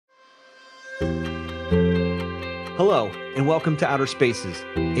Hello, and welcome to Outer Spaces,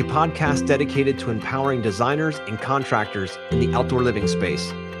 a podcast dedicated to empowering designers and contractors in the outdoor living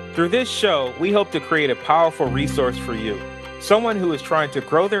space. Through this show, we hope to create a powerful resource for you, someone who is trying to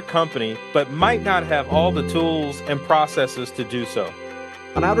grow their company but might not have all the tools and processes to do so.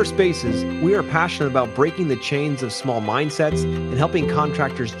 On Outer Spaces, we are passionate about breaking the chains of small mindsets and helping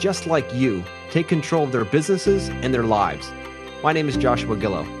contractors just like you take control of their businesses and their lives. My name is Joshua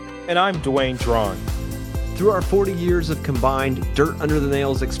Gillow. And I'm Dwayne Drawn. Through our 40 years of combined dirt under the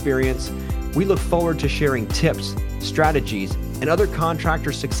nails experience, we look forward to sharing tips, strategies, and other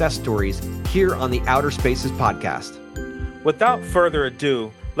contractor success stories here on the Outer Spaces podcast. Without further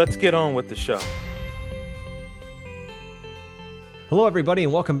ado, let's get on with the show. Hello, everybody,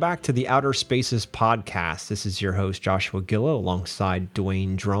 and welcome back to the Outer Spaces podcast. This is your host, Joshua Gillow, alongside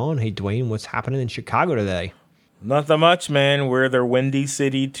Dwayne Drawn. Hey, Dwayne, what's happening in Chicago today? Nothing much, man. We're the Windy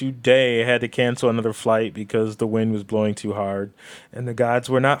City today. I had to cancel another flight because the wind was blowing too hard, and the gods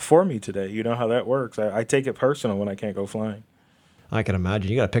were not for me today. You know how that works. I take it personal when I can't go flying. I can imagine.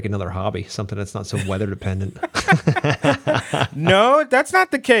 You got to pick another hobby, something that's not so weather dependent. No, that's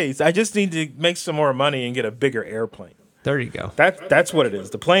not the case. I just need to make some more money and get a bigger airplane. There you go. That's what it is.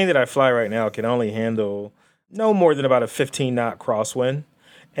 The plane that I fly right now can only handle no more than about a 15-knot crosswind,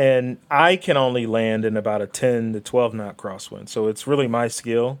 and I can only land in about a 10 to 12-knot crosswind. So it's really my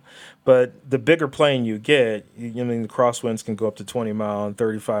skill. But the bigger plane you get, the crosswinds can go up to 20 mile and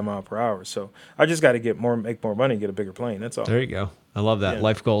 35 mile per hour. So I just got to make more money and get a bigger plane. That's all. There you go. I love that. Yeah.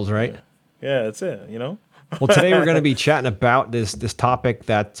 Life goals, right? Yeah, that's it, Well, today we're going to be chatting about this topic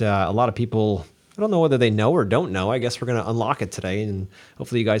that a lot of people, I don't know whether they know or don't know. I guess we're going to unlock it today, and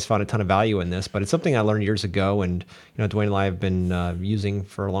hopefully you guys found a ton of value in this. But it's something I learned years ago, and Dwayne and I have been using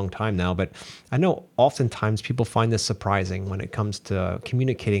for a long time now. But I know oftentimes people find this surprising when it comes to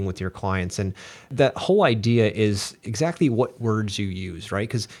communicating with your clients, and that whole idea is exactly what words you use, right?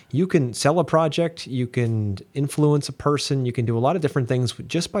 Because you can sell a project, you can influence a person, you can do a lot of different things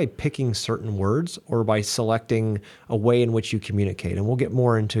just by picking certain words or by selecting a way in which you communicate. And we'll get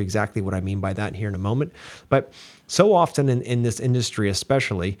more into exactly what I mean by that here in a moment. But so often in this industry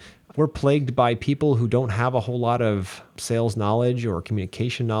especially, we're plagued by people who don't have a whole lot of sales knowledge or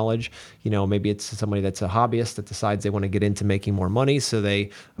communication knowledge. Maybe it's somebody that's a hobbyist that decides they want to get into making more money. So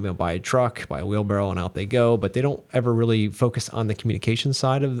they buy a truck, buy a wheelbarrow, and out they go. But they don't ever really focus on the communication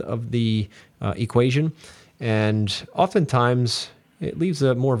side of the equation. And oftentimes it leaves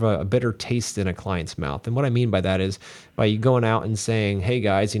more of a bitter taste in a client's mouth. And what I mean by that is by you going out and saying, hey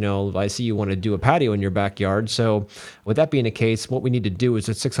guys, I see you want to do a patio in your backyard. So with that being the case, what we need to do is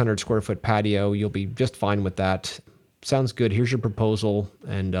a 600 square foot patio. You'll be just fine with that. Sounds good. Here's your proposal,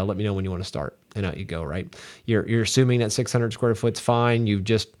 and let me know when you want to start. And out you go, right? You're assuming that 600 square foot's fine. You've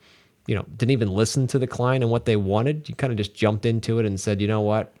just, didn't even listen to the client and what they wanted. You kind of just jumped into it and said, you know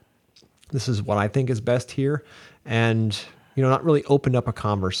what, this is what I think is best here. And not really opened up a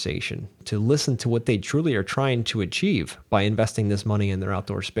conversation to listen to what they truly are trying to achieve by investing this money in their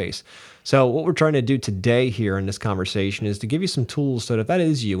outdoor space. So what we're trying to do today here in this conversation is to give you some tools so that if that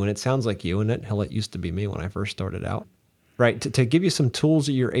is you, and it sounds like you, and it used to be me when I first started out, right? To give you some tools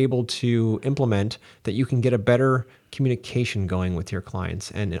that you're able to implement that you can get a better communication going with your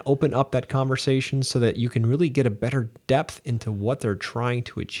clients and open up that conversation so that you can really get a better depth into what they're trying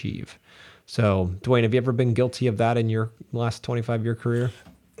to achieve. So, Dwayne, have you ever been guilty of that in your last 25-year career?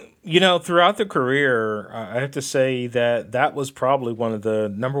 Throughout the career, I have to say that was probably one of the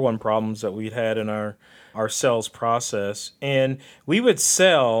number one problems that we'd had in our sales process. And we would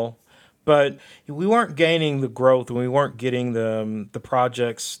sell, but we weren't gaining the growth and we weren't getting the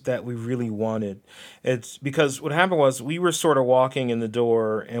projects that we really wanted. It's because what happened was we were sort of walking in the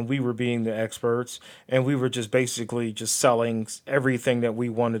door and we were being the experts and we were just basically just selling everything that we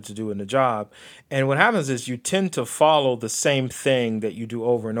wanted to do in the job. And what happens is you tend to follow the same thing that you do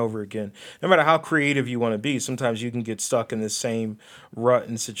over and over again. No matter how creative you want to be, sometimes you can get stuck in the same rut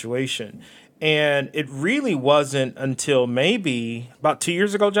and situation. And it really wasn't until maybe about 2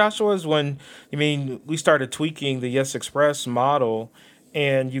 years ago, Joshua, is when, we started tweaking the Yes Express model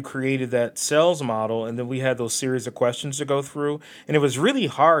and you created that sales model. And then we had those series of questions to go through. And it was really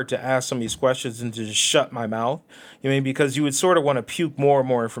hard to ask some of these questions and to just shut my mouth. Because you would sort of want to puke more and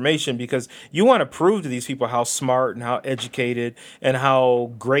more information because you want to prove to these people how smart and how educated and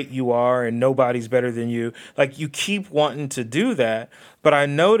how great you are and nobody's better than you. Like you keep wanting to do that. But I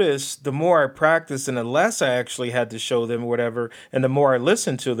noticed the more I practiced and the less I actually had to show them whatever, and the more I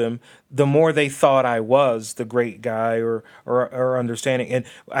listened to them, the more they thought I was the great guy or understanding. And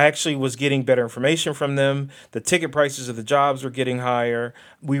I actually was getting better information from them. The ticket prices of the jobs were getting higher.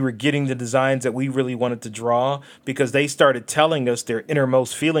 we were getting the designs that we really wanted to draw because they started telling us their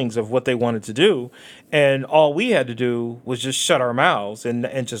innermost feelings of what they wanted to do. And all we had to do was just shut our mouths and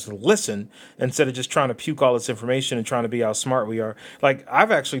just listen instead of just trying to puke all this information and trying to be how smart we are. Like, I've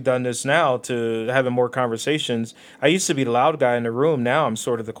actually done this now to having more conversations. I used to be the loud guy in the room. Now I'm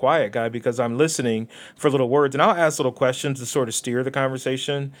sort of the quiet guy because I'm listening for little words and I'll ask little questions to sort of steer the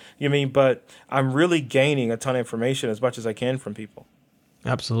conversation. You mean, but I'm really gaining a ton of information as much as I can from people.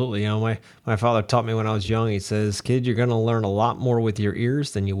 Absolutely. My father taught me when I was young, he says, kid, you're going to learn a lot more with your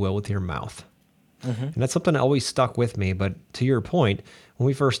ears than you will with your mouth. And that's something that always stuck with me. But to your point, when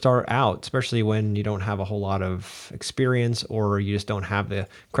we first start out, especially when you don't have a whole lot of experience or you just don't have the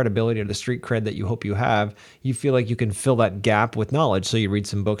credibility or the street cred that you hope you have, you feel like you can fill that gap with knowledge. So you read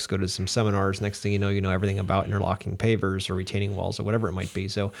some books, go to some seminars. Next thing you know everything about interlocking pavers or retaining walls or whatever it might be.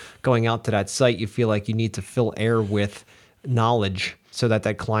 So going out to that site, you feel like you need to fill air with knowledge so that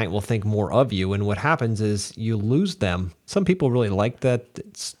that client will think more of you. And what happens is you lose them. Some people really like that,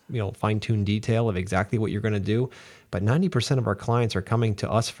 fine-tuned detail of exactly what you're going to do. But 90% of our clients are coming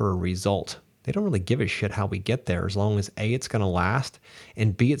to us for a result. They don't really give a shit how we get there as long as A, it's going to last,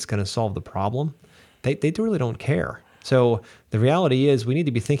 and B, it's going to solve the problem. They really don't care. So the reality is we need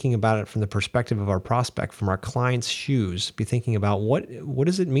to be thinking about it from the perspective of our prospect, from our client's shoes, be thinking about what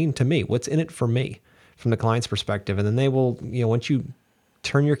does it mean to me? What's in it for me from the client's perspective? And then they will, once you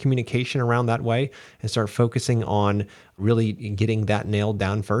turn your communication around that way and start focusing on really getting that nailed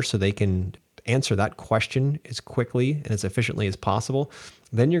down first so they can answer that question as quickly and as efficiently as possible,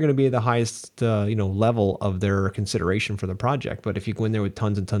 then you're going to be at the highest level of their consideration for the project. But if you go in there with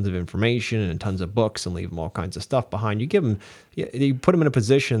tons and tons of information and tons of books and leave them all kinds of stuff behind, you put them in a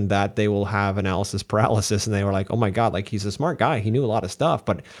position that they will have analysis paralysis, and they were like, oh my God, like, he's a smart guy, he knew a lot of stuff,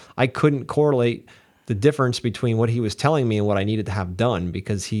 but I couldn't correlate the difference between what he was telling me and what I needed to have done,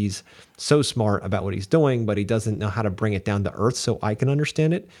 because he's so smart about what he's doing, but he doesn't know how to bring it down to earth so I can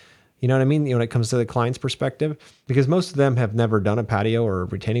understand it. You know what I mean? When it comes to the client's perspective, because most of them have never done a patio or a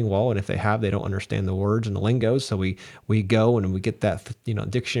retaining wall. And if they have, they don't understand the words and the lingo. So we go and we get that,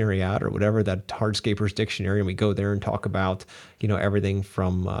 dictionary out or whatever, that Hardscapers dictionary. And we go there and talk about, everything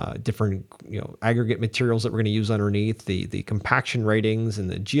from different, aggregate materials that we're going to use underneath, the compaction ratings and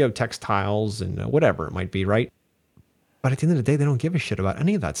the geotextiles and whatever it might be, right? But at the end of the day, they don't give a shit about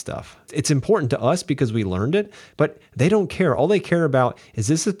any of that stuff. It's important to us because we learned it, but they don't care. All they care about is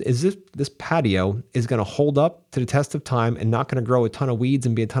this patio is going to hold up to the test of time and not going to grow a ton of weeds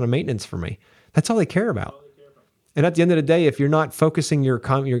and be a ton of maintenance for me. That's all they care about. And at the end of the day, if you're not focusing your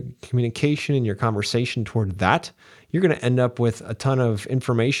communication and your conversation toward that, you're going to end up with a ton of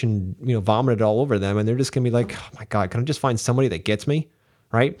information, vomited all over them. And they're just going to be like, oh my God, can I just find somebody that gets me?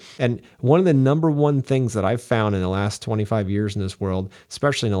 Right? And one of the number one things that I've found in the last 25 years in this world,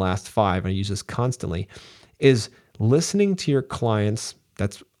 especially in the last 5, and I use this constantly, is listening to your clients.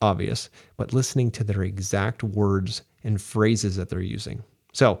 That's obvious, but listening to their exact words and phrases that they're using.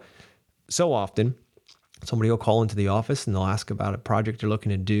 So often somebody will call into the office and they'll ask about a project they're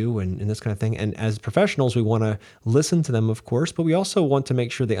looking to do and this kind of thing. And as professionals, we want to listen to them, of course, but we also want to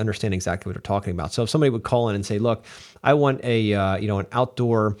make sure they understand exactly what they're talking about. So if somebody would call in and say, look, I want an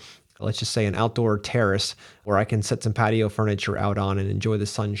outdoor, let's just say an outdoor terrace where I can set some patio furniture out on and enjoy the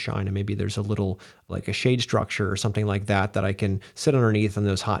sunshine. And maybe there's a little, like a shade structure or something like that I can sit underneath on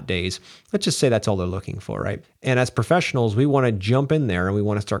those hot days. Let's just say that's all they're looking for, right? And as professionals, we want to jump in there and we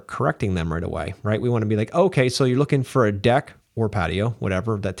want to start correcting them right away, right? We want to be like, okay, so you're looking for a deck or patio,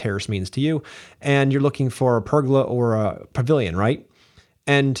 whatever that terrace means to you, and you're looking for a pergola or a pavilion, right?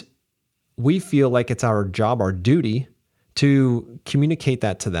 And we feel like it's our job, our duty, to communicate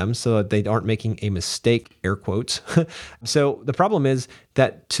that to them so that they aren't making a mistake, air quotes. So the problem is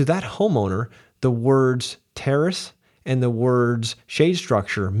that to that homeowner, the words terrace and the words shade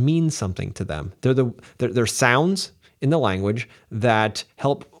structure mean something to them. They're sounds in the language that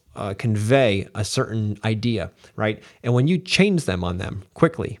help convey a certain idea, right? And when you change them on them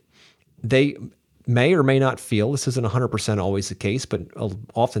quickly, they may or may not feel, this isn't 100% always the case, but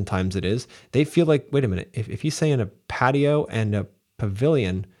oftentimes it is, they feel like, wait a minute, if you say in a patio and a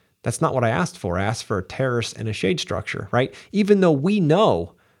pavilion, that's not what I asked for. I asked for a terrace and a shade structure, right? Even though we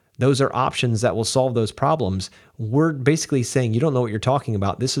know those are options that will solve those problems, we're basically saying, you don't know what you're talking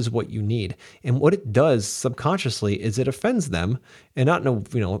about. This is what you need. And what it does subconsciously is it offends them, and not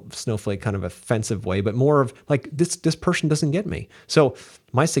in a snowflake kind of offensive way, but more of like, this person doesn't get me. So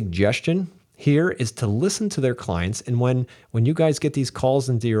my suggestion here is to listen to their clients. And when you guys get these calls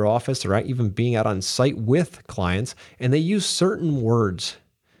into your office or even being out on site with clients and they use certain words,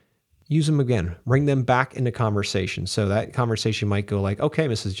 use them again, bring them back into conversation. So that conversation might go like, okay,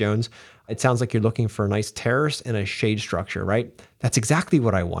 Mrs. Jones, it sounds like you're looking for a nice terrace and a shade structure, right? That's exactly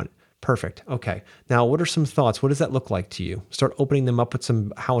what I want. Perfect. Okay. Now, what are some thoughts? What does that look like to you? Start opening them up with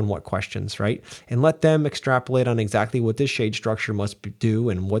some how and what questions, right? And let them extrapolate on exactly what this shade structure must do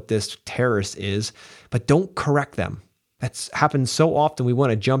and what this terrace is, but don't correct them. That's happens so often. We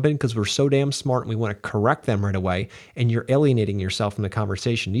want to jump in because we're so damn smart and we want to correct them right away. And you're alienating yourself from the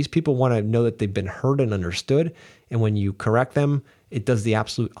conversation. These people want to know that they've been heard and understood. And when you correct them, it does the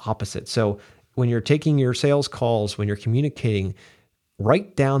absolute opposite. So when you're taking your sales calls, when you're communicating,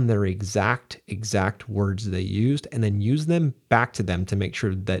 write down their exact words they used and then use them back to them to make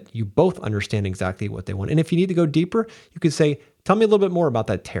sure that you both understand exactly what they want. And if you need to go deeper, you could say, tell me a little bit more about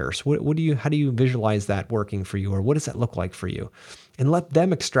that terrace. How do you visualize that working for you? Or what does that look like for you? And let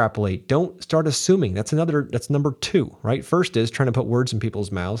them extrapolate. Don't start assuming. That's number two, right? First is trying to put words in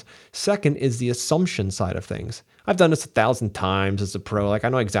people's mouths. Second is the assumption side of things. I've done this 1,000 times as a pro. Like I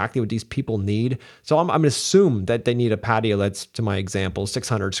know exactly what these people need. So I'm going to assume that they need a patio that's, to my example,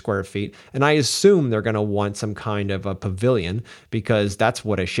 600 square feet. And I assume they're going to want some kind of a pavilion because that's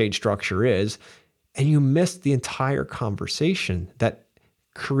what a shade structure is. And you miss the entire conversation that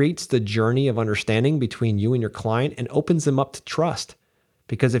creates the journey of understanding between you and your client and opens them up to trust.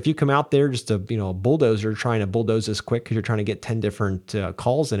 Because if you come out there just a bulldozer trying to bulldoze this quick because you're trying to get 10 different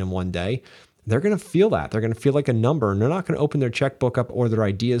calls in one day, they're going to feel that. They're going to feel like a number, and they're not going to open their checkbook up or their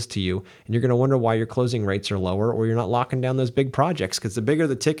ideas to you. And you're going to wonder why your closing rates are lower or you're not locking down those big projects. Because the bigger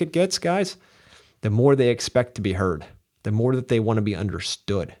the ticket gets, guys, the more they expect to be heard, the more that they want to be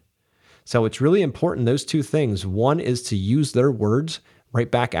understood. So it's really important, those two things. One is to use their words right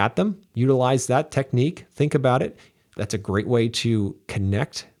back at them. Utilize that technique. Think about it. That's a great way to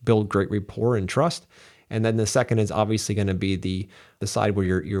connect, build great rapport and trust. And then the second is obviously going to be the side where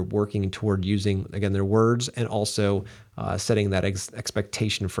you're working toward using, again, their words and also setting that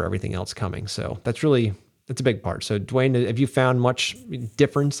expectation for everything else coming. So that's a big part. So Dwayne, have you found much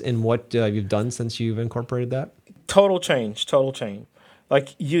difference in what you've done since you've incorporated that? Total change.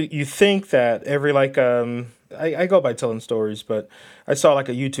 Like you think that every I go by telling stories, but I saw like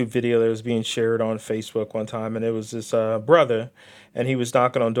a YouTube video that was being shared on Facebook one time, and it was this brother, and he was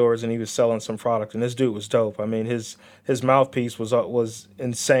knocking on doors and he was selling some product, and this dude was dope. I mean, his mouthpiece was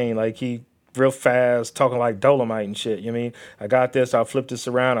insane. Like he real fast, talking like Dolomite and shit. You mean I got this? I'll flip this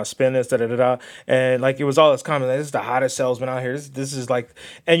around. I'll spin this. Da da da da. And like it was all this comment. Like, this is the hottest salesman out here. This is like,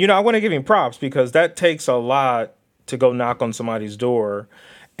 and I want to give him props because that takes a lot to go knock on somebody's door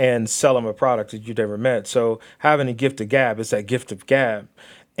and sell them a product that you've never met. So having a gift of gab is that gift of gab.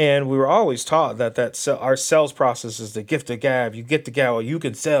 And we were always taught that our sales process is the gift of gab. You get the gab, or you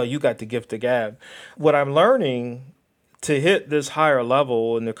can sell, you got the gift of gab. What I'm learning to hit this higher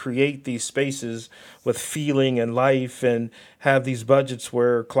level and to create these spaces with feeling and life and have these budgets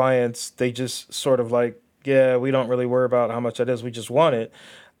where clients, they just sort of like, yeah, we don't really worry about how much that is. We just want it.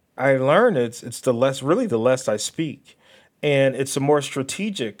 I learned it's the less I speak. And it's a more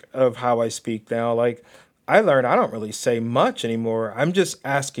strategic of how I speak now. Like I learned I don't really say much anymore. I'm just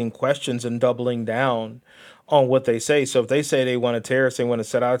asking questions and doubling down on what they say. So if they say they want a terrace, they want to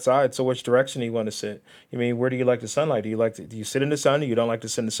sit outside. So which direction do you want to sit? I mean, where do you like the sunlight? Do you sit in the sun or you don't like to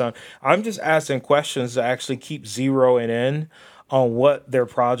sit in the sun? I'm just asking questions to actually keep zeroing in on what their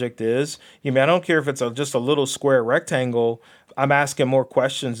project is. I don't care if it's just a little square rectangle. I'm asking more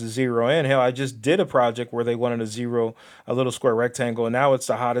questions to zero in. Hell, I just did a project where they wanted to zero a little square rectangle, and now it's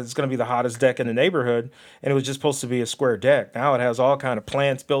It's going to be the hottest deck in the neighborhood, and it was just supposed to be a square deck. Now it has all kind of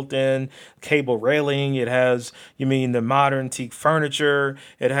plants built in, cable railing. It has, the modern teak furniture.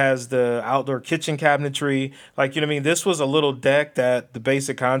 It has the outdoor kitchen cabinetry. Like, this was a little deck that the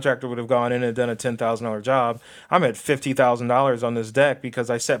basic contractor would have gone in and done a $10,000 job. I'm at $50,000 on this deck because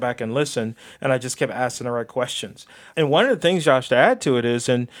I sat back and listened, and I just kept asking the right questions. And one of the things, Josh, to add to it is,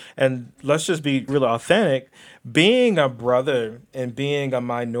 and let's just be really authentic, being a brother and being a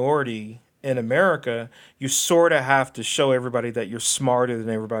minority in America, you sort of have to show everybody that you're smarter than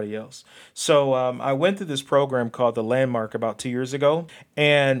everybody else. So I went through this program called The Landmark about 2 years ago.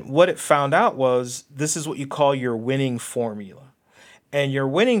 And what it found out was this is what you call your winning formula. And your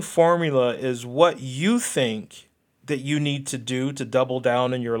winning formula is what you think that you need to do to double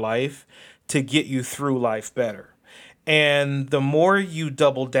down in your life to get you through life better. And the more you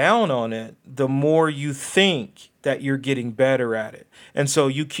double down on it, the more you think that you're getting better at it. And so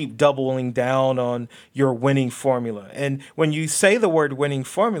you keep doubling down on your winning formula. And when you say the word winning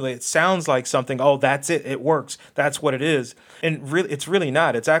formula, it sounds like something, oh, that's it. It works. That's what it is. And really, it's really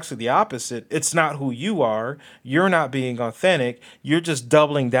not. It's actually the opposite. It's not who you are. You're not being authentic. You're just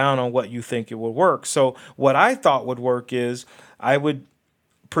doubling down on what you think it will work. So what I thought would work is I would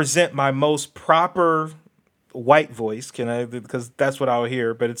present my most proper white voice, can I? Because that's what I'll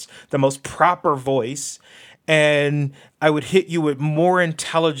hear, but it's the most proper voice. And I would hit you with more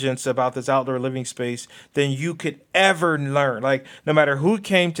intelligence about this outdoor living space than you could ever learn. Like, no matter who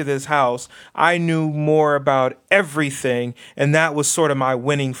came to this house, I knew more about everything. And that was sort of my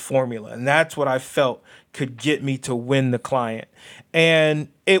winning formula. And that's what I felt could get me to win the client. And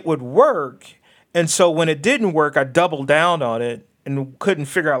it would work. And so when it didn't work, I doubled down on it and couldn't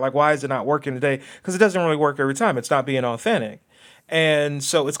figure out, like, why is it not working today? Because it doesn't really work every time. It's not being authentic. And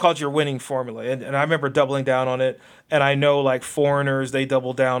so it's called your winning formula. And I remember doubling down on it. And I know, like, foreigners, they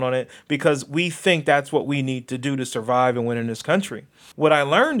double down on it because we think that's what we need to do to survive and win in this country. What I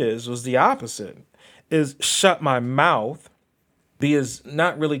learned was the opposite, is shut my mouth, be as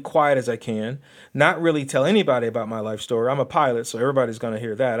not really quiet as I can, not really tell anybody about my life story. I'm a pilot, so everybody's going to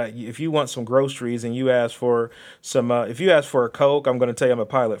hear that. If you want some groceries and you ask for if you ask for a Coke, I'm going to tell you I'm a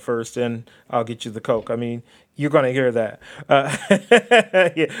pilot first, and I'll get you the Coke. I mean, you're going to hear that.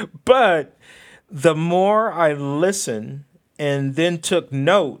 Yeah. But the more I listened and then took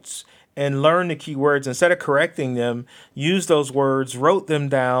notes and learned the key words, instead of correcting them, used those words, wrote them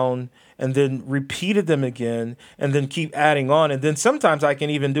down, and then repeated them again, and then keep adding on. And then sometimes I can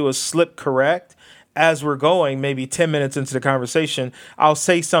even do a slip correct as we're going, maybe 10 minutes into the conversation. I'll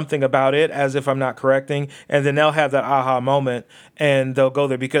say something about it as if I'm not correcting, and then they'll have that aha moment and they'll go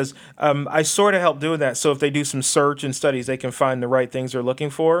there because I sort of help doing that. So if they do some search and studies, they can find the right things they're looking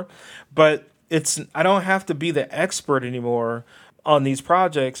for. But I don't have to be the expert anymore on these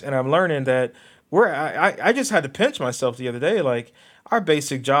projects, and I'm learning that I just had to pinch myself the other day. Like, our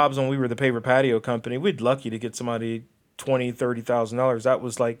basic jobs when we were the paper patio company, we'd lucky to get somebody $20,000, $30,000.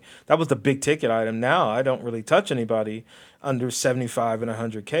 That was the big ticket item. Now I don't really touch anybody under 75 and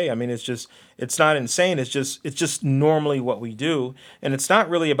 100K. I mean, it's not insane. It's just normally what we do, and it's not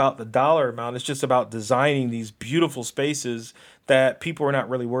really about the dollar amount. It's just about designing these beautiful spaces that people are not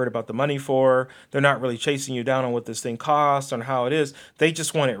really worried about the money for. They're not really chasing you down on what this thing costs, on how it is. They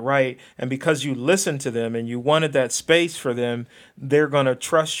just want it right. And because you listened to them and you wanted that space for them, they're going to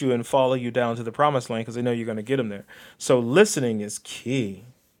trust you and follow you down to the promised land because they know you're going to get them there. So listening is key.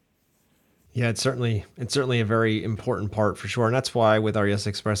 Yeah, it's certainly a very important part for sure. And that's why with our Yes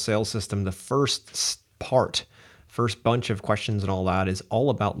Express sales system, the first bunch of questions and all that is all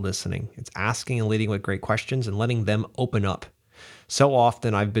about listening. It's asking and leading with great questions and letting them open up. So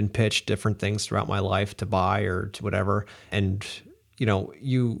often I've been pitched different things throughout my life to buy or to whatever. And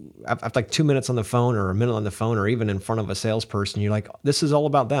you after like 2 minutes on the phone or a minute on the phone or even in front of a salesperson, you're like, this is all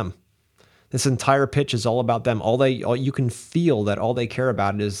about them. This entire pitch is all about them. All you can feel that all they care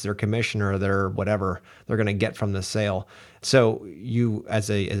about is their commission or their whatever they're going to get from the sale. So you, as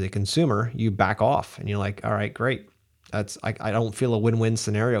a consumer, you back off and you're like, all right, great. I don't feel a win-win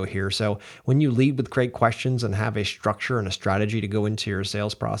scenario here. So when you lead with great questions and have a structure and a strategy to go into your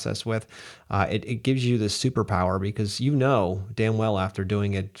sales process with, it gives you this superpower because you know damn well after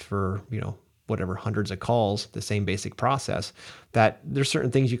doing it for whatever hundreds of calls, the same basic process, that there's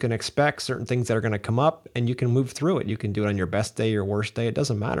certain things you can expect, certain things that are going to come up, and you can move through it. You can do it on your best day, your worst day. It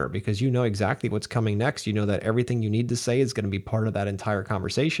doesn't matter because you know exactly what's coming next. You know that everything you need to say is going to be part of that entire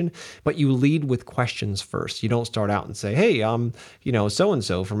conversation, but you lead with questions first. You don't start out and say, hey,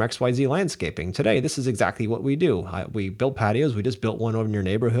 so-and-so from XYZ Landscaping. Today, this is exactly what we do. We build patios. We just built one over in your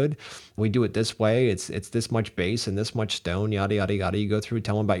neighborhood. We do it this way. It's this much base and this much stone, yada, yada, yada. You go through,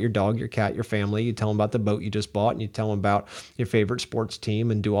 tell them about your dog, your cat, your family. You tell them about the boat you just bought, and you tell them about your favorite sports team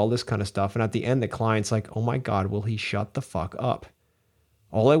and do all this kind of stuff. And at the end, the client's like, oh my God, will he shut the fuck up?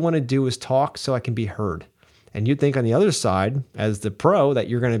 All I want to do is talk so I can be heard. And you'd think on the other side, as the pro, that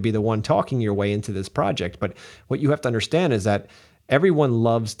you're going to be the one talking your way into this project. But what you have to understand is that everyone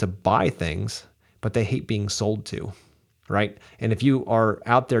loves to buy things, but they hate being sold to, right? And if you are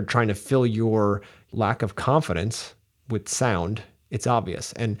out there trying to fill your lack of confidence with sound, it's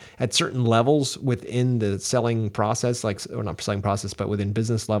obvious. And at certain levels within the selling process, or not selling process, but within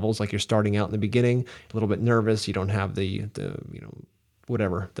business levels, like you're starting out in the beginning, a little bit nervous, you don't have the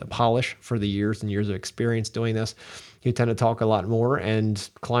the polish for the years and years of experience doing this, you tend to talk a lot more, and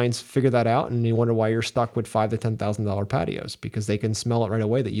clients figure that out, and you wonder why you're stuck with $5,000 to $10,000 patios, because they can smell it right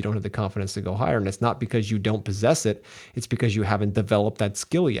away that you don't have the confidence to go higher. And it's not because you don't possess it, it's because you haven't developed that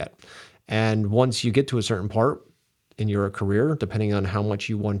skill yet. And once you get to a certain part in your career, depending on how much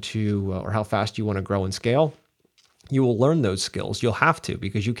you want to or how fast you want to grow and scale, you will learn those skills. You'll have to,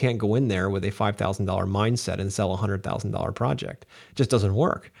 because you can't go in there with a $5,000 mindset and sell a $100,000 project. It just doesn't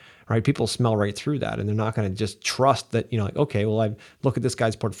work, right? People smell right through that, and they're not going to just trust that, like, okay, well, I look at this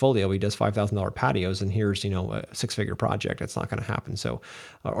guy's portfolio. He does $5,000 patios, and here's, a six-figure project. It's not going to happen. So,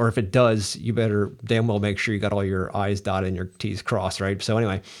 or if it does, you better damn well make sure you got all your I's dotted and your T's crossed, right? So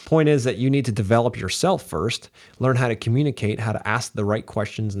anyway, point is that you need to develop yourself first, learn how to communicate, how to ask the right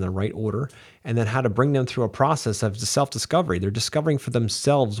questions in the right order, and then how to bring them through a process of self-discovery. They're discovering for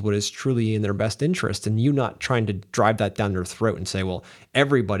themselves what is truly in their best interest, and you not trying to drive that down their throat and say, well,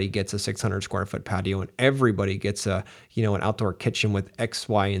 everybody gets a 600 square foot patio and everybody gets an outdoor kitchen with X,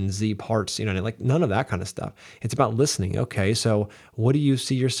 Y, and Z parts, like none of that kind of stuff. It's about listening. Okay, so what do you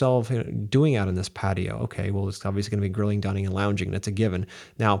see yourself doing out in this patio? Okay, well, it's obviously going to be grilling, dining, and lounging. That's a given.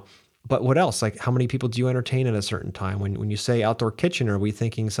 Now, but what else? Like, how many people do you entertain at a certain time? When you say outdoor kitchen, are we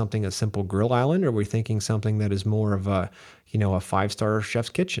thinking something a simple grill island, or are we thinking something that is more of a, a five-star chef's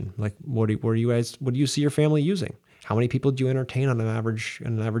kitchen? Like, what do you see your family using? How many people do you entertain on an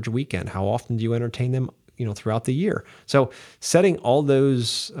average weekend? How often do you entertain them, throughout the year? So setting all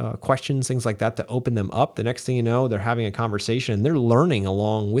those questions, things like that, to open them up. The next thing you know, they're having a conversation and they're learning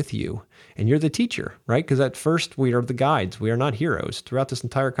along with you. And you're the teacher, right? Because at first we are the guides. We are not heroes. Throughout this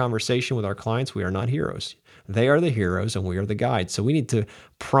entire conversation with our clients, we are not heroes. They are the heroes and we are the guides. So we need to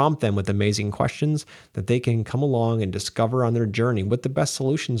prompt them with amazing questions that they can come along and discover on their journey what the best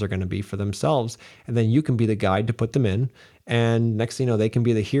solutions are going to be for themselves. And then you can be the guide to put them in. And next thing you know, they can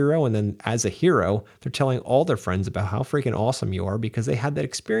be the hero. And then as a hero, they're telling all their friends about how freaking awesome you are because they had that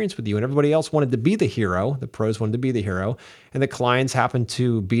experience with you. And everybody else wanted to be the hero. The pros wanted to be the hero. And the clients happened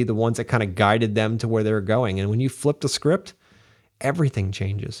to be the ones that kind of guided them to where they were going. And when you flip the script, everything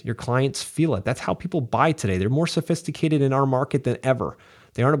changes. Your clients feel it. That's how people buy today. They're more sophisticated in our market than ever.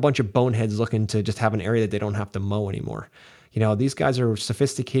 They aren't a bunch of boneheads looking to just have an area that they don't have to mow anymore. These guys are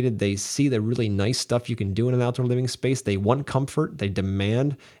sophisticated. They see the really nice stuff you can do in an outdoor living space. They want comfort. They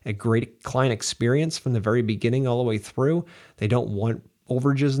demand a great client experience from the very beginning all the way through. They don't want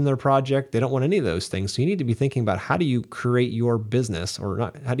overages in their project. They don't want any of those things. So you need to be thinking about how do you create your business, or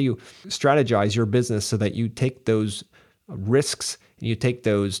not, how do you strategize your business so that you take those risks and you take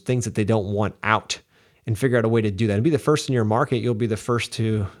those things that they don't want out and figure out a way to do that and be the first in your market. You'll be the first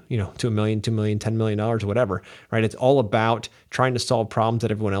to, to $1 million, $2 million, $10 million, whatever, right? It's all about trying to solve problems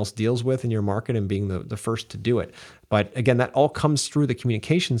that everyone else deals with in your market and being the first to do it. But again, that all comes through the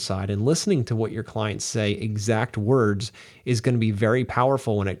communication side, and listening to what your clients say, exact words, is going to be very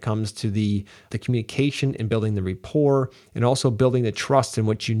powerful when it comes to the communication and building the rapport, and also building the trust in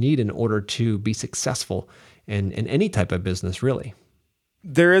what you need in order to be successful in any type of business, really.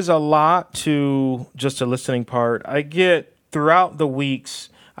 There is a lot to just a listening part. I get throughout the weeks,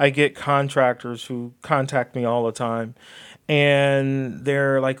 I get contractors who contact me all the time, and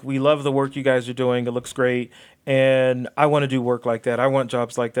they're like, we love the work you guys are doing. It looks great. And I want to do work like that. I want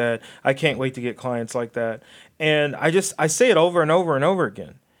jobs like that. I can't wait to get clients like that. And I say it over and over and over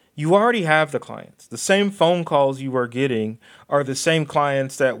again. You already have the clients. The same phone calls you are getting are the same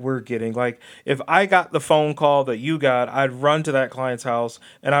clients that we're getting. Like, if I got the phone call that you got, I'd run to that client's house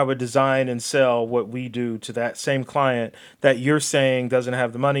and I would design and sell what we do to that same client that you're saying doesn't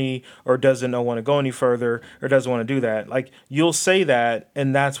have the money or doesn't want to go any further or doesn't want to do that. Like, you'll say that,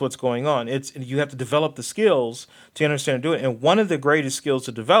 and that's what's going on. You have to develop the skills to understand and do it. And one of the greatest skills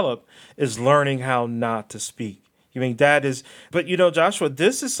to develop is learning how not to speak. But Joshua,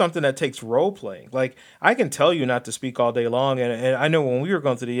 this is something that takes role playing. Like, I can tell you not to speak all day long. And I know when we were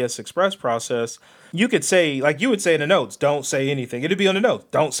going through the ES Express process, you could say, like you would say in the notes, don't say anything. It'd be on the notes,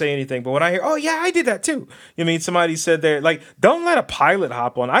 don't say anything. But when I hear, oh yeah, I did that too. Somebody said there, like, don't let a pilot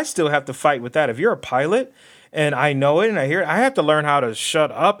hop on. I still have to fight with that. If you're a pilot and I know it and I hear it, I have to learn how to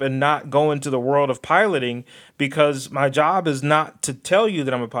shut up and not go into the world of piloting, because my job is not to tell you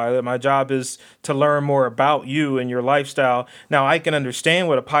that I'm a pilot. My job is to learn more about you and your lifestyle. Now, I can understand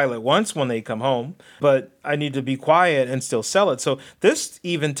what a pilot wants when they come home, but I need to be quiet and still sell it. So this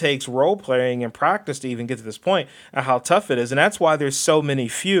even takes role playing and practice to even get to this point and how tough it is. And that's why there's so many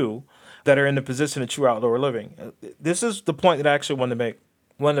few that are in the position of true outdoor living. This is the point that I actually wanted to make.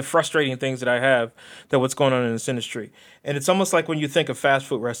 One of the frustrating things that I have that what's going on in this industry. And it's almost like when you think of fast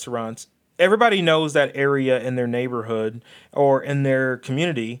food restaurants, everybody knows that area in their neighborhood or in their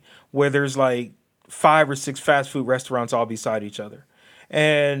community where there's like 5 or 6 fast food restaurants all beside each other.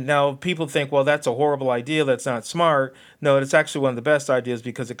 And now people think, well, that's a horrible idea. That's not smart. No, it's actually one of the best ideas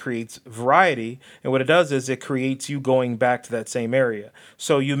because it creates variety. And what it does is it creates you going back to that same area.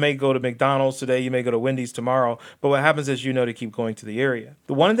 So you may go to McDonald's today, you may go to Wendy's tomorrow, but what happens is you know to keep going to the area.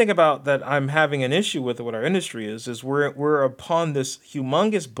 The one thing about that I'm having an issue with what our industry is we're upon this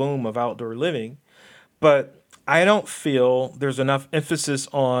humongous boom of outdoor living, but I don't feel there's enough emphasis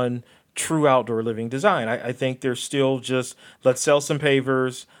on true outdoor living design. I think there's still just let's sell some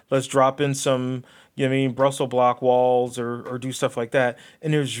pavers, let's drop in some, you know what I mean, Brussels block walls or do stuff like that.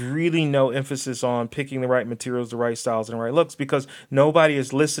 And there's really no emphasis on picking the right materials, the right styles, and the right looks because nobody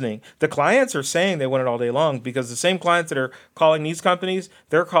is listening. The clients are saying they want it all day long because the same clients that are calling these companies,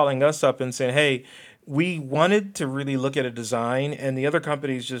 they're calling us up and saying, hey, we wanted to really look at a design and the other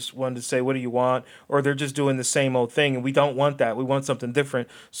companies just wanted to say, what do you want? Or they're just doing the same old thing. And we don't want that. We want something different.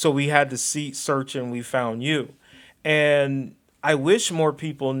 So we had to search and we found you. And I wish more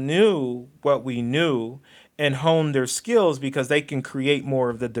people knew what we knew and hone their skills because they can create more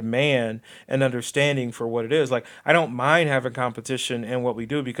of the demand and understanding for what it is. Like, I don't mind having competition in what we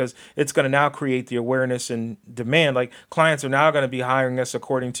do because it's going to now create the awareness and demand. Like, clients are now going to be hiring us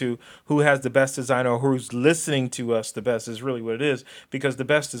according to who has the best design or who's listening to us the best is really what it is. Because the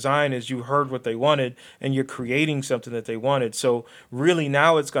best design is you heard what they wanted and you're creating something that they wanted. So really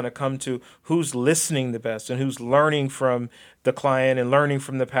now it's going to come to who's listening the best and who's learning from the client and learning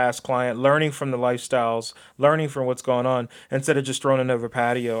from the past client, learning from the lifestyles, learning from what's going on instead of just throwing another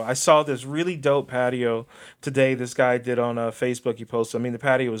patio. I saw this really dope patio today this guy did on Facebook. He posted, I mean, the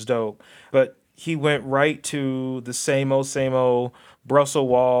patio was dope, but he went right to the same old Brussels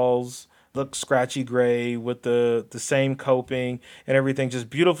walls, look scratchy gray with the same coping and everything, just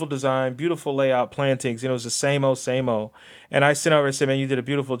beautiful design, beautiful layout, plantings. You know, it was the same old. And I sent over and said, man, you did a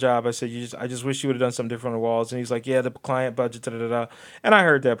beautiful job. I said, I just wish you would have done something different on the walls. And he's like, yeah, the client budget, da da da. And I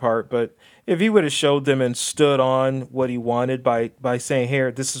heard that part, but if he would have showed them and stood on what he wanted by saying,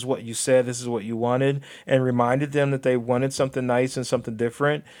 here, this is what you said, this is what you wanted, and reminded them that they wanted something nice and something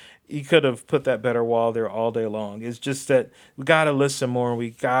different, he could have put that better wall there all day long. It's just that we got to listen more and we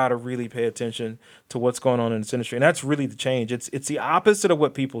got to really pay attention to what's going on in this industry. And that's really the change. It's the opposite of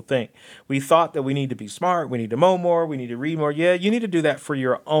what people think. We thought that we need to be smart, we need to mow more, we need to read more. Yeah, you need to do that for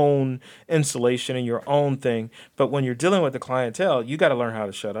your own installation and your own thing. But when you're dealing with the clientele, you got to learn how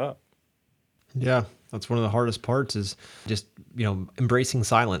to shut up. Yeah, that's one of the hardest parts is just, embracing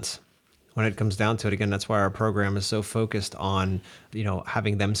silence. When it comes down to it, again, that's why our program is so focused on,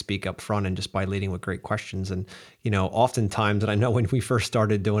 having them speak up front and just by leading with great questions. And, oftentimes, and I know when we first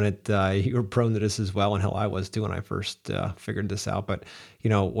started doing it, you were prone to this as well, and hell, I was too when I first figured this out. But,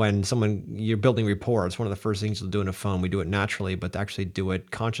 when you're building rapport, it's one of the first things you'll do on a phone. We do it naturally, but to actually do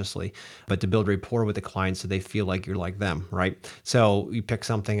it consciously, but to build rapport with the client so they feel like you're like them, right? So you pick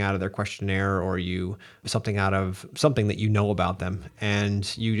something out of their questionnaire or something out of something that you know about them,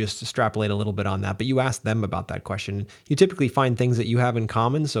 and you just extrapolate a little bit on that, but you ask them about that question. You typically find things that you have in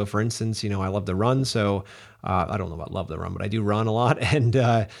common. So for instance, I love to run. So I don't know about love to run, but I do run a lot. And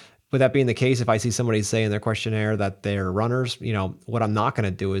with that being the case, if I see somebody say in their questionnaire that they're runners, what I'm not going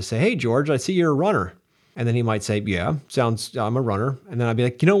to do is say, hey, George, I see you're a runner. And then he might say, yeah, I'm a runner. And then I'd be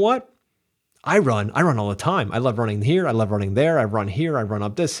like, you know what? I run all the time. I love running here. I love running there. I run here. I run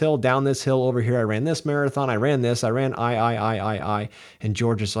up this hill, down this hill, over here. I ran this marathon. I ran this. I ran I. And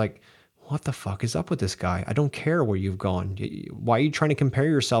George is like, what the fuck is up with this guy? I don't care where you've gone. Why are you trying to compare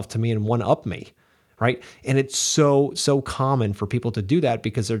yourself to me and one up me? Right? And it's so common for people to do that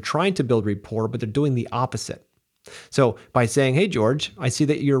because they're trying to build rapport, but they're doing the opposite. So by saying, hey, George, I see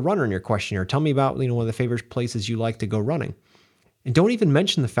that you're a runner in your questionnaire. Tell me about, one of the favorite places you like to go running. And don't even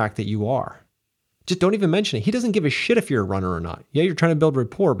mention the fact that you are. Just don't even mention it. He doesn't give a shit if you're a runner or not. Yeah, you're trying to build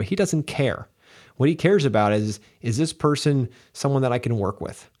rapport, but he doesn't care. What he cares about is this person someone that I can work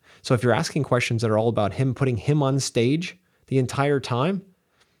with? So if you're asking questions that are all about him, putting him on stage the entire time,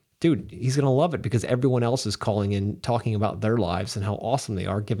 dude, he's going to love it because everyone else is calling in, talking about their lives and how awesome they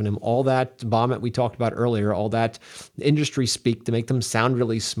are, giving him all that vomit we talked about earlier, all that industry speak to make them sound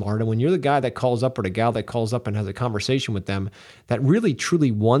really smart. And when you're the guy that calls up or the gal that calls up and has a conversation with them that really truly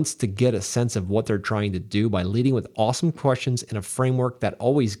wants to get a sense of what they're trying to do by leading with awesome questions in a framework that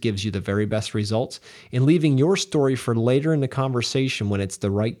always gives you the very best results and leaving your story for later in the conversation when it's the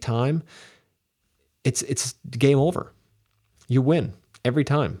right time, it's game over. You win every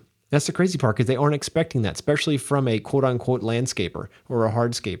time. That's the crazy part because they aren't expecting that, especially from a quote unquote landscaper or a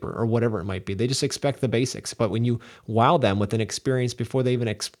hardscaper or whatever it might be. They just expect the basics. But when you wow them with an experience before they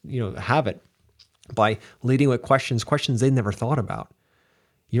even have it by leading with questions they never thought about.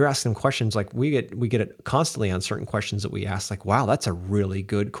 You're asking them questions like we get it constantly on certain questions that we ask, like, wow, that's a really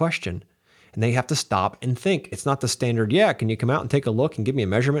good question. And they have to stop and think. It's not the standard, yeah, can you come out and take a look and give me a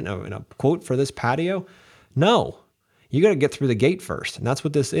measurement and a quote for this patio? No. You got to get through the gate first. And that's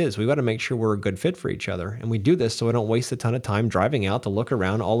what this is. We got to make sure we're a good fit for each other. And we do this so we don't waste a ton of time driving out to look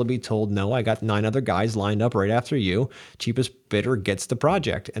around, all to be told, no, I got 9 other guys lined up right after you. Cheapest bidder gets the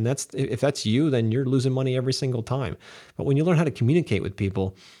project. And if that's you, then you're losing money every single time. But when you learn how to communicate with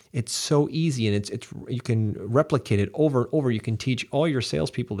people, it's so easy, and it's you can replicate it over and over. You can teach all your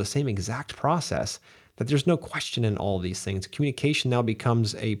salespeople the same exact process, that there's no question in all these things. Communication now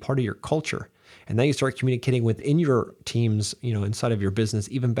becomes a part of your culture. And now you start communicating within your teams, inside of your business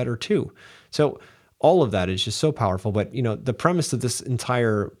even better too. So all of that is just so powerful. But, the premise of this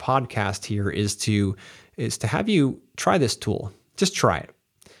entire podcast here is to have you try this tool. Just try it.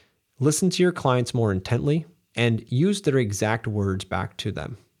 Listen to your clients more intently and use their exact words back to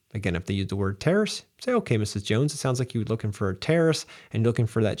them. Again, if they use the word terrace, say, okay, Mrs. Jones, it sounds like you're looking for a terrace and looking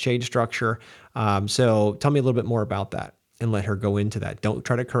for that shade structure. So tell me a little bit more about that, and let her go into that. Don't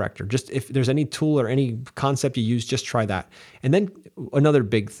try to correct her. Just if there's any tool or any concept you use, just try that. And then another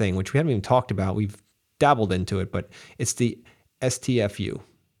big thing, which we haven't even talked about, we've dabbled into it, but it's the STFU.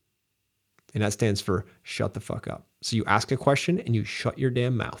 And that stands for shut the fuck up. So you ask a question and you shut your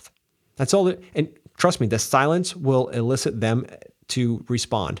damn mouth. That's all. And trust me, the silence will elicit them to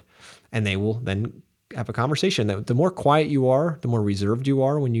respond, and they will then have a conversation. The more quiet you are, the more reserved you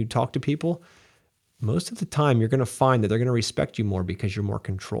are when you talk to people, most of the time you're going to find that they're going to respect you more because you're more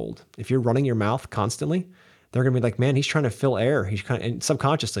controlled. If you're running your mouth constantly, they're going to be like, man, he's trying to fill air. And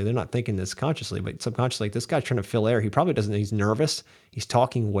subconsciously, they're not thinking this consciously, but subconsciously, like, this guy's trying to fill air. He probably doesn't. He's nervous. He's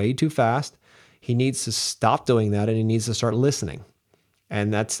talking way too fast. He needs to stop doing that, and he needs to start listening.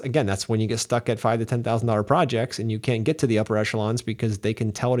 And that's when you get stuck at $5,000 to $10,000 projects and you can't get to the upper echelons because they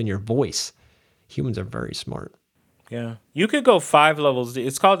can tell it in your voice. Humans are very smart. Yeah. You could go 5 levels deep.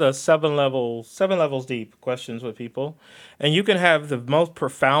 It's called a 7 levels deep questions with people. And you can have the most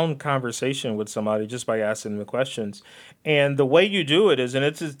profound conversation with somebody just by asking them the questions. And the way you do it is,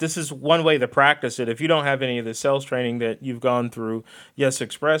 and this is one way to practice it. If you don't have any of the sales training that you've gone through, Yes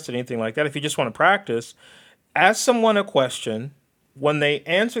Express, anything like that, if you just want to practice, ask someone a question. When they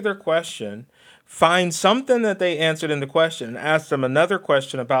answer their question, find something that they answered in the question and ask them another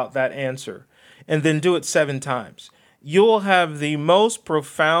question about that answer, and then do it 7 times. You'll have the most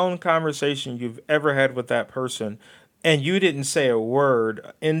profound conversation you've ever had with that person, and you didn't say a word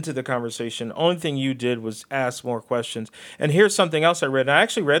into the conversation. The only thing you did was ask more questions. And here's something else I read. And I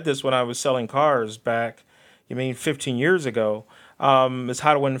actually read this when I was selling cars back, 15 years ago. It's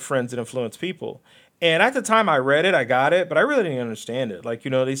How to Win Friends and Influence People. And at the time I read it, I got it, but I really didn't understand it. Like,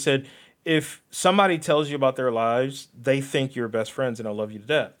 they said, if somebody tells you about their lives, they think you're best friends and they'll love you to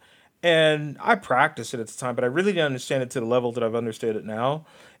death. And I practiced it at the time, but I really didn't understand it to the level that I've understood it now.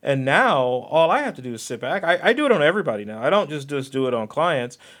 And now all I have to do is sit back. I do it on everybody now. I don't just do it on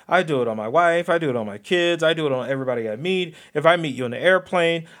clients. I do it on my wife. I do it on my kids. I do it on everybody I meet. If I meet you on the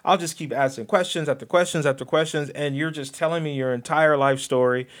airplane, I'll just keep asking questions after questions after questions. And you're just telling me your entire life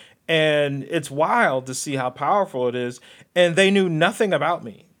story. And it's wild to see how powerful it is. And they knew nothing about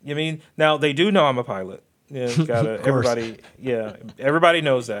me. Now they do know I'm a pilot. Yeah, everybody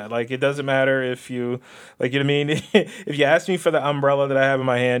knows that. Like, it doesn't matter if you, if you ask me for the umbrella that I have in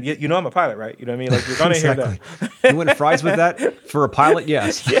my hand, you know I'm a pilot, right? You know what I mean? Like, you're going to hear that. You want fries with that? For a pilot,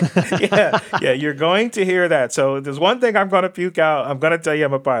 yes. yeah, you're going to hear that. So there's one thing I'm going to puke out. I'm going to tell you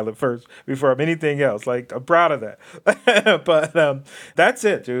I'm a pilot first before I'm anything else. Like, I'm proud of that. But that's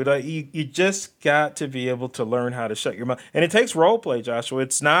it, dude. Like, you just got to be able to learn how to shut your mouth. And it takes role play, Joshua.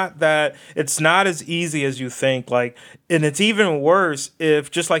 It's not as easy as you think. Like, and it's even worse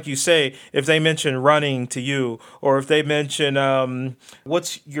if, just like you say, if they mention running to you, or if they mention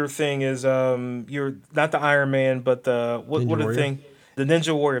what's your thing is you're not the Iron Man, but the what the thing, the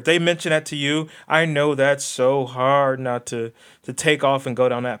Ninja Warrior. If they mention that to you, I know that's so hard not to take off and go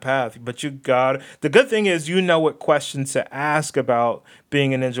down that path. But the good thing is, what questions to ask about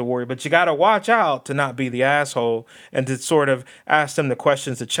being a Ninja Warrior, but you got to watch out to not be the asshole and to sort of ask them the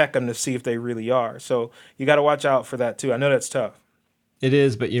questions to check them to see if they really are. So you got to watch out for that too. I know that's tough. It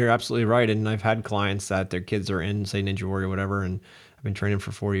is, but you're absolutely right. And I've had clients that their kids are in, say, Ninja Warrior or whatever, and I've been training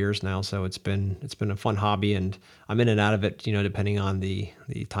for 4 years now, so it's been a fun hobby, and I'm in and out of it, depending on the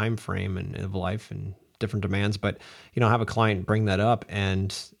time frame and of life and different demands. But, have a client bring that up.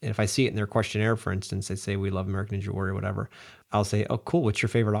 And if I see it in their questionnaire, for instance, they say, we love American Ninja Warrior, whatever. I'll say, oh, cool. What's your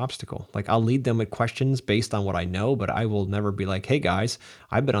favorite obstacle? Like, I'll lead them with questions based on what I know, but I will never be like, hey guys,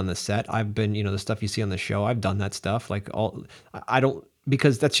 I've been on the set. I've been, the stuff you see on the show. I've done that stuff. Like I don't,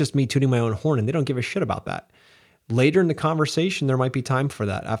 because that's just me tooting my own horn, and they don't give a shit about that. Later in the conversation, there might be time for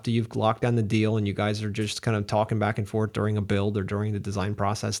that after you've locked down the deal and you guys are just kind of talking back and forth during a build or during the design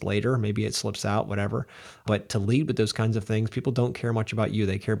process later. Maybe it slips out, whatever. But to lead with those kinds of things, people don't care much about you.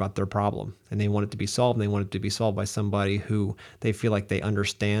 They care about their problem, and they want it to be solved. And they want it to be solved by somebody who they feel like they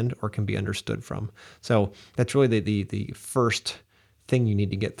understand or can be understood from. So that's really the first thing you need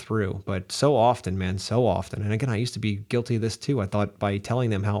to get through. But so often, man, so often. And again, I used to be guilty of this too. I thought by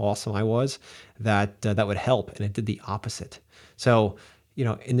telling them how awesome I was, that that would help. And it did the opposite. So,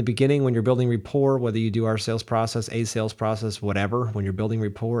 in the beginning, when you're building rapport, whether you do our sales process, a sales process, whatever, when you're building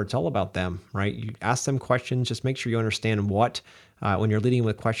rapport, it's all about them, right? You ask them questions, just make sure you understand when you're leading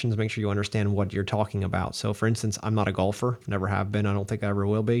with questions, make sure you understand what you're talking about. So for instance, I'm not a golfer, never have been. I don't think I ever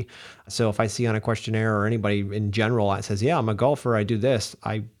will be. So if I see on a questionnaire or anybody in general that says, yeah, I'm a golfer, I do this,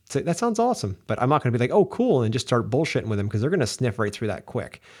 I say, that sounds awesome. But I'm not going to be like, oh, cool, and just start bullshitting with them, because they're going to sniff right through that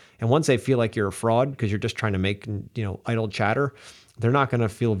quick. And once they feel like you're a fraud because you're just trying to make, idle chatter, they're not going to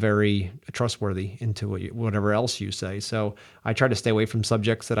feel very trustworthy into whatever else you say. So I try to stay away from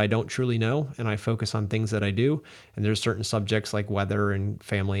subjects that I don't truly know, and I focus on things that I do. And there's certain subjects like weather and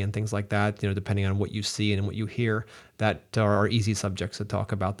family and things like that, depending on what you see and what you hear, that are easy subjects to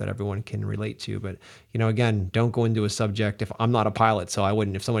talk about that everyone can relate to. But, again, don't go into a subject. If I'm not a pilot, so I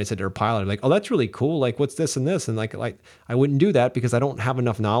wouldn't, if somebody said they're a pilot, I'd be like, oh, that's really cool. Like, what's this and this? And like I wouldn't do that, because I don't have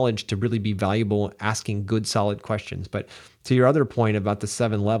enough knowledge to really be valuable asking good, solid questions. But to your other point about the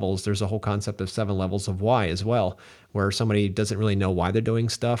 7 levels, there's a whole concept of 7 levels of why as well, where somebody doesn't really know why they're doing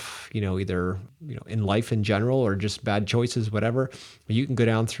stuff, either, in life in general or just bad choices, whatever. You can go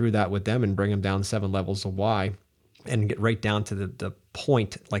down through that with them and bring them down 7 levels of why, and get right down to the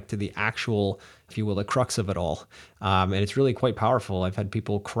point, like to the actual, if you will, the crux of it all. And it's really quite powerful. I've had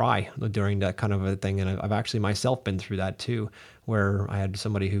people cry during that kind of a thing. And I've actually myself been through that too, where I had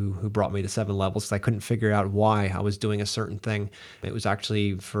somebody who brought me to 7 levels because I couldn't figure out why I was doing a certain thing. It was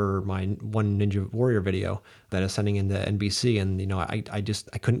actually for my one Ninja Warrior video that I was sending into NBC. And,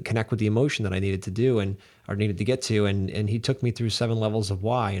 I couldn't connect with the emotion that I needed to do or needed to get to. And he took me through 7 levels of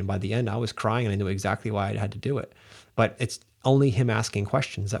why. And by the end, I was crying and I knew exactly why I had to do it. But it's only him asking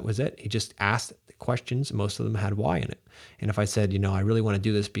questions. That was it. He just asked questions. Most of them had why in it. And if I said, I really want to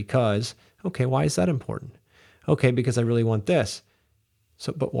do this because, okay, why is that important? Okay, because I really want this.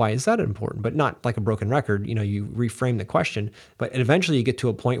 So, but why is that important? But not like a broken record. You reframe the question, but eventually you get to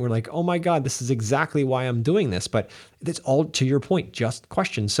a point where like, oh my God, this is exactly why I'm doing this. But it's all, to your point, just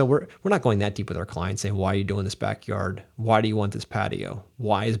questions. So we're not going that deep with our clients saying, why are you doing this backyard? Why do you want this patio?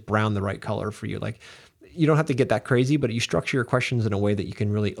 Why is brown the right color for you? Like, you don't have to get that crazy, but you structure your questions in a way that you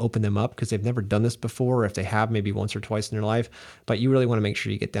can really open them up, because they've never done this before, or if they have, maybe once or twice in their life. But you really want to make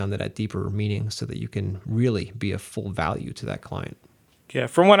sure you get down to that deeper meaning so that you can really be a full value to that client. Yeah,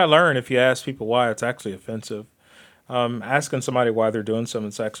 from what I learned, if you ask people why, it's actually offensive. Asking somebody why they're doing something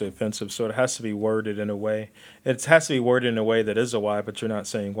is actually offensive, so it has to be worded in a way. It has to be worded in a way that is a why, but you're not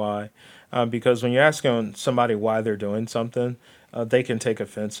saying why. Because when you're asking somebody why they're doing something, they can take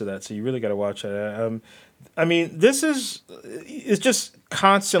offense to that. So you really got to watch that. It's just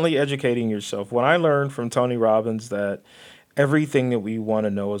constantly educating yourself. When I learned from Tony Robbins that everything that we want to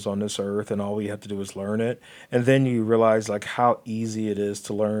know is on this earth and all we have to do is learn it, and then you realize like how easy it is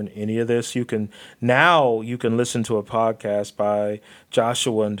to learn any of this. You can listen to a podcast by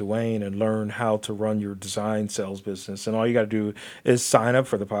Joshua and Dwayne and learn how to run your design sales business, and all you got to do is sign up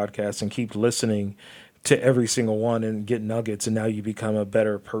for the podcast and keep listening to every single one and get nuggets, and now you become a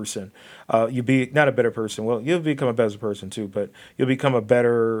better person. You be not a better person. Well, you'll become a better person too, but you'll become a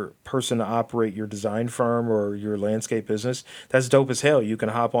better person to operate your design firm or your landscape business. That's dope as hell. You can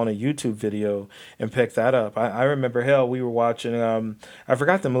hop on a YouTube video and pick that up. I remember, we were watching, I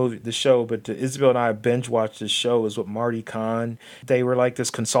forgot the show, but Isabel and I binge watched this show. It was with Marty Kahn. They were like this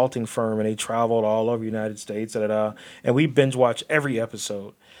consulting firm, and they traveled all over the United States, and we binge watched every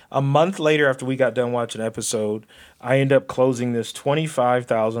episode. A month later, after we got done watching an episode, I ended up closing this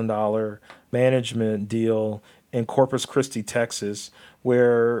 $25,000 management deal in Corpus Christi, Texas,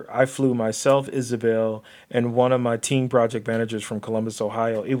 where I flew myself, Isabel, and one of my team project managers from Columbus,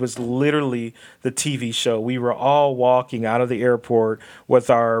 Ohio. It was literally the TV show. We were all walking out of the airport with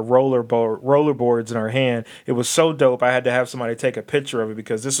our rollerboards in our hand. It was so dope. I had to have somebody take a picture of it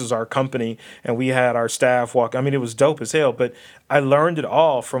because this is our company, and we had our staff walk. I mean, it was dope as hell, but I learned it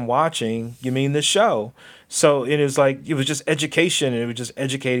all from watching, you mean, the show. So it is like, it was just education, and it was just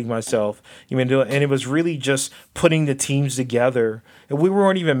educating myself. You mean, and it was really just putting the teams together. And we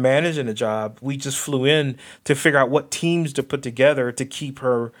weren't even managing the job. We just flew in to figure out what teams to put together to keep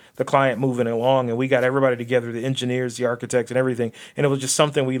the client moving along. And we got everybody together, the engineers, the architects, and everything. And it was just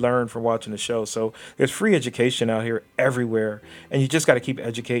something we learned from watching the show. So there's free education out here everywhere. And you just got to keep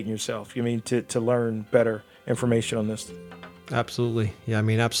educating yourself, you mean, to learn better information on this. Absolutely. Yeah, I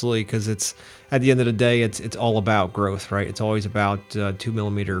mean, absolutely. Because it's at the end of the day, it's all about growth, right? It's always about 2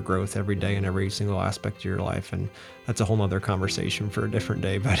 millimeter growth every day in every single aspect of your life. And that's a whole nother conversation for a different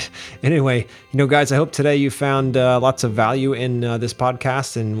day. But anyway, guys, I hope today you found lots of value in this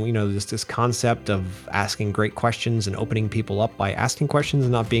podcast, and, this concept of asking great questions and opening people up by asking questions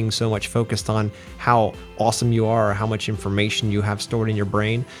and not being so much focused on how awesome you are or how much information you have stored in your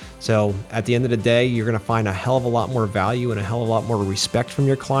brain. So at the end of the day, you're going to find a hell of a lot more value and a hell of a lot more respect from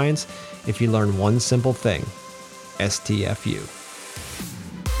your clients if you learn one simple thing: STFU.